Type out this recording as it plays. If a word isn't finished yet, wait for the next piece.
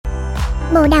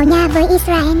Bồ Đào Nha với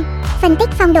Israel. Phân tích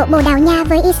phong độ Bồ Đào Nha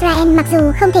với Israel. Mặc dù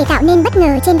không thể tạo nên bất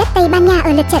ngờ trên đất Tây Ban Nha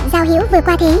ở lượt trận giao hữu vừa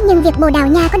qua, thế nhưng việc Bồ Đào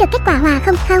Nha có được kết quả hòa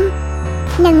 0-0,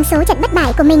 nâng số trận bất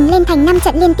bại của mình lên thành 5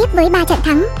 trận liên tiếp với 3 trận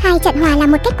thắng, 2 trận hòa là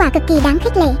một kết quả cực kỳ đáng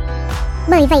khích lệ.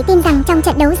 Bởi vậy tin rằng trong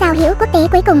trận đấu giao hữu quốc tế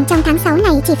cuối cùng trong tháng 6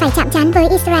 này chỉ phải chạm trán với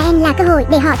Israel là cơ hội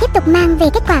để họ tiếp tục mang về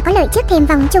kết quả có lợi trước thềm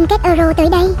vòng chung kết Euro tới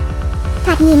đây.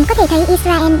 Thoạt nhìn có thể thấy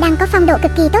Israel đang có phong độ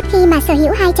cực kỳ tốt khi mà sở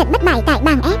hữu 2 trận bất bại tại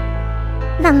bảng F.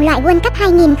 Vòng loại World Cup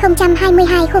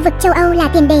 2022 khu vực châu Âu là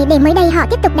tiền đề để mới đây họ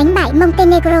tiếp tục đánh bại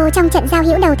Montenegro trong trận giao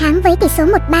hữu đầu tháng với tỷ số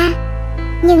 1-3.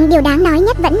 Nhưng điều đáng nói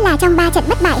nhất vẫn là trong 3 trận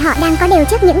bất bại họ đang có đều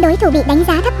trước những đối thủ bị đánh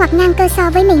giá thấp hoặc ngang cơ so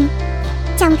với mình.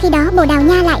 Trong khi đó Bồ Đào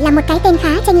Nha lại là một cái tên khá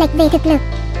chênh lệch về thực lực.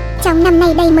 Trong năm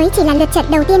nay đây mới chỉ là lượt trận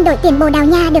đầu tiên đội tuyển Bồ Đào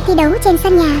Nha được thi đấu trên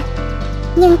sân nhà.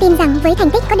 Nhưng tin rằng với thành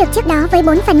tích có được trước đó với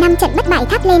 4/5 trận bất bại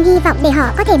thắp lên hy vọng để họ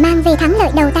có thể mang về thắng lợi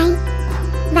đầu tay.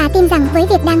 Và tin rằng với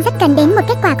việc đang rất cần đến một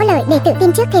kết quả có lợi để tự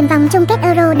tin trước thềm vòng chung kết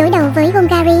Euro đối đầu với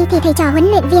Hungary thì thầy trò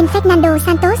huấn luyện viên Fernando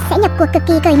Santos sẽ nhập cuộc cực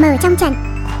kỳ cởi mở trong trận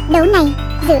đấu này.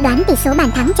 Dự đoán tỷ số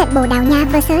bàn thắng trận Bồ Đào Nha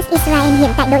vs Israel. Hiện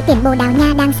tại đội tuyển Bồ Đào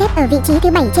Nha đang xếp ở vị trí thứ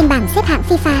 7 trên bảng xếp hạng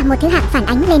FIFA, một thứ hạng phản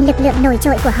ánh lên lực lượng nổi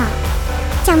trội của họ.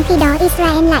 Trong khi đó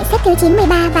Israel lại xếp thứ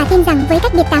 93 và tin rằng với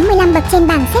cách biệt 85 bậc trên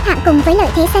bảng xếp hạng cùng với lợi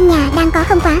thế sân nhà đang có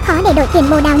không quá khó để đội tuyển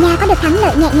Bồ Đào Nha có được thắng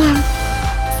lợi nhẹ nhàng.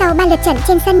 Sau 3 lượt trận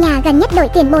trên sân nhà gần nhất đội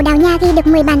tuyển Bồ Đào Nha ghi được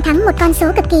 10 bàn thắng, một con số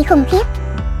cực kỳ khủng khiếp.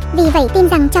 Vì vậy tin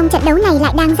rằng trong trận đấu này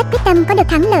lại đang rất quyết tâm có được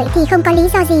thắng lợi thì không có lý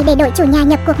do gì để đội chủ nhà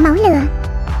nhập cuộc máu lửa.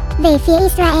 Về phía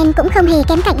Israel cũng không hề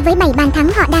kém cạnh với 7 bàn thắng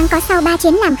họ đang có sau 3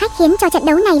 chuyến làm khách khiến cho trận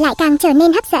đấu này lại càng trở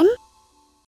nên hấp dẫn.